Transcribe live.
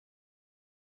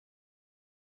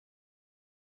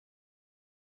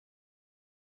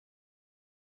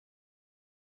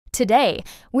Today,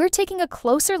 we're taking a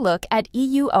closer look at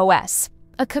EUOS,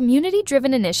 a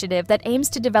community-driven initiative that aims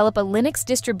to develop a Linux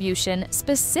distribution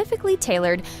specifically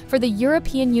tailored for the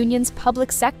European Union's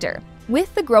public sector.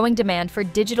 With the growing demand for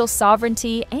digital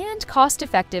sovereignty and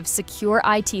cost-effective, secure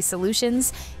IT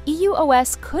solutions,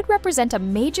 EUOS could represent a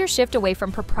major shift away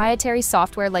from proprietary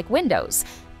software like Windows.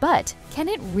 But can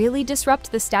it really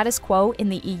disrupt the status quo in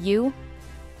the EU?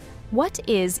 What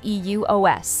is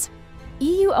EUOS?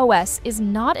 EUOS is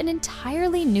not an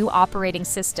entirely new operating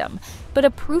system, but a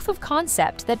proof of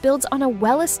concept that builds on a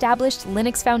well-established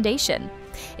Linux foundation.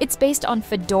 It's based on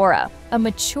Fedora, a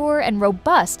mature and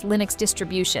robust Linux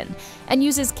distribution, and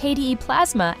uses KDE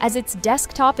Plasma as its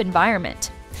desktop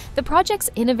environment. The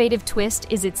project's innovative twist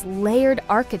is its layered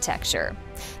architecture.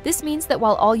 This means that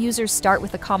while all users start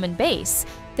with a common base,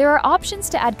 there are options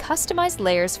to add customized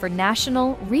layers for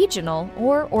national, regional,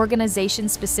 or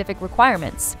organization-specific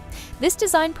requirements. This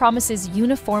design promises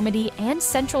uniformity and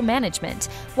central management,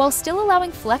 while still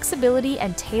allowing flexibility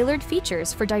and tailored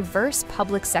features for diverse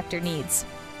public sector needs.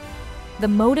 The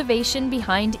motivation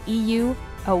behind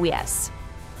EUOS.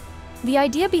 The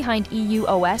idea behind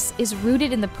EUOS is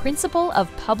rooted in the principle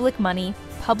of public money,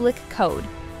 public code.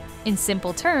 In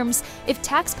simple terms, if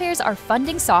taxpayers are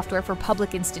funding software for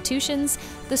public institutions,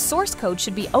 the source code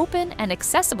should be open and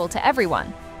accessible to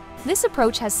everyone. This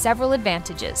approach has several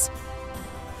advantages.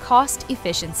 Cost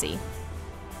efficiency.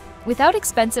 Without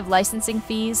expensive licensing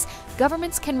fees,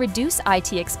 governments can reduce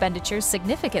IT expenditures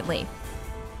significantly.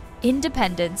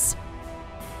 Independence.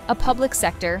 A public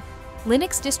sector,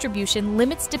 Linux distribution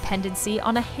limits dependency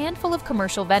on a handful of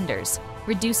commercial vendors,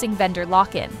 reducing vendor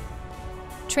lock-in.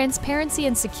 Transparency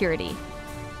and security.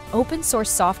 Open source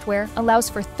software allows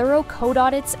for thorough code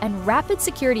audits and rapid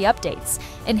security updates,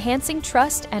 enhancing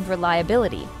trust and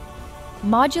reliability.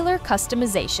 Modular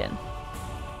customization.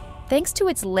 Thanks to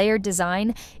its layered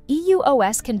design,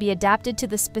 EUOS can be adapted to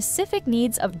the specific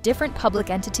needs of different public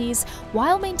entities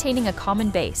while maintaining a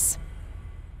common base.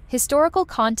 Historical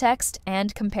context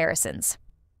and comparisons.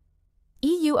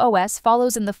 EUOS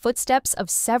follows in the footsteps of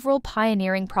several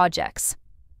pioneering projects.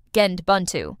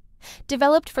 Ubuntu,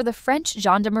 developed for the French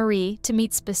gendarmerie to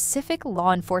meet specific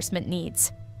law enforcement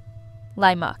needs.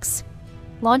 Linux,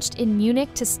 launched in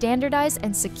Munich to standardize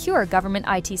and secure government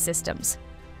IT systems.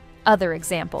 Other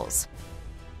examples.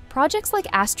 Projects like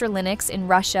Astra Linux in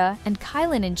Russia and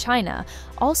Kylin in China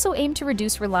also aim to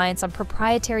reduce reliance on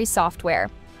proprietary software.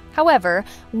 However,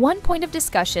 one point of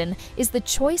discussion is the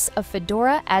choice of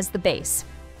Fedora as the base.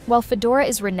 While Fedora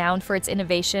is renowned for its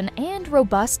innovation and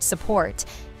robust support,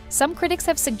 some critics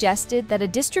have suggested that a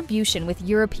distribution with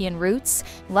European roots,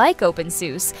 like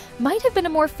OpenSUSE, might have been a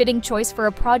more fitting choice for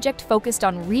a project focused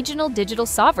on regional digital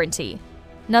sovereignty.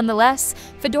 Nonetheless,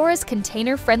 Fedora's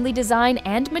container-friendly design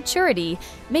and maturity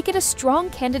make it a strong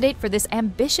candidate for this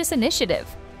ambitious initiative.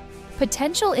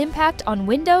 Potential impact on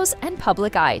Windows and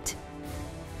public IT.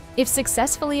 If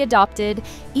successfully adopted,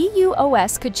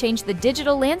 EUOS could change the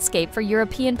digital landscape for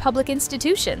European public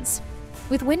institutions.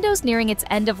 With Windows nearing its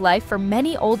end of life for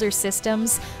many older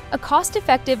systems, a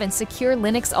cost-effective and secure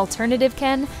Linux alternative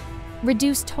can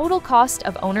reduce total cost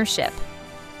of ownership.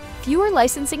 Fewer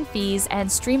licensing fees and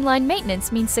streamlined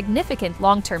maintenance mean significant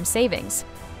long-term savings.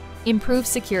 Improve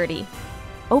security.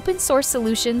 Open source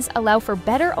solutions allow for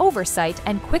better oversight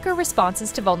and quicker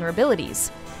responses to vulnerabilities.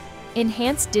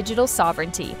 Enhance digital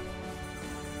sovereignty.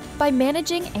 By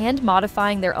managing and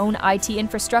modifying their own IT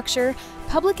infrastructure,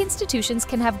 public institutions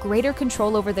can have greater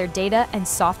control over their data and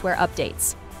software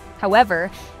updates. However,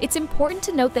 it's important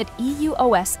to note that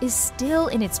EUOS is still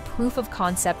in its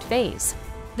proof-of-concept phase.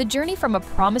 The journey from a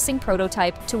promising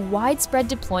prototype to widespread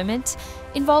deployment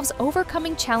involves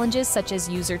overcoming challenges such as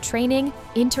user training,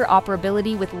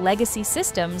 interoperability with legacy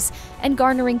systems, and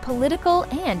garnering political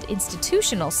and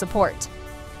institutional support.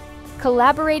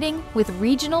 Collaborating with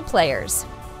regional players.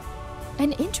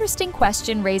 An interesting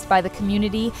question raised by the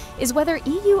community is whether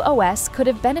EUOS could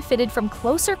have benefited from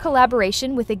closer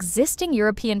collaboration with existing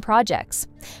European projects.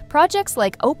 Projects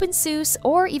like OpenSUSE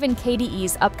or even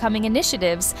KDE's upcoming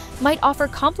initiatives might offer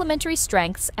complementary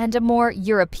strengths and a more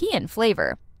European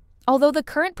flavor. Although the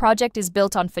current project is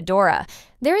built on Fedora,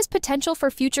 there is potential for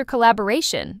future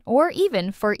collaboration, or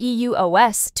even for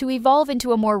EUOS to evolve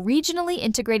into a more regionally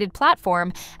integrated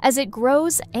platform as it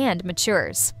grows and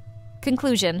matures.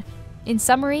 Conclusion. In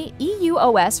summary,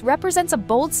 EUOS represents a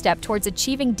bold step towards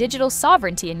achieving digital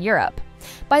sovereignty in Europe.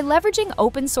 By leveraging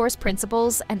open-source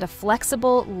principles and a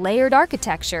flexible, layered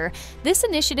architecture, this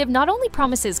initiative not only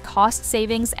promises cost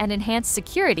savings and enhanced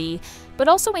security, but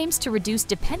also aims to reduce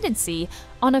dependency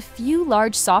on a few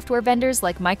large software vendors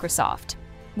like Microsoft.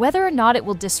 Whether or not it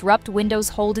will disrupt Windows'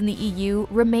 hold in the EU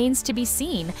remains to be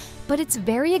seen, but its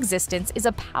very existence is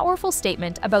a powerful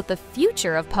statement about the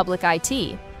future of public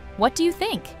IT. What do you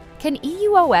think? Can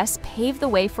EUOS pave the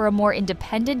way for a more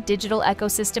independent digital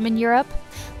ecosystem in Europe?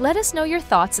 Let us know your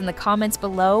thoughts in the comments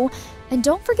below, and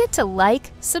don't forget to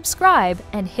like, subscribe,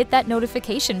 and hit that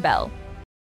notification bell.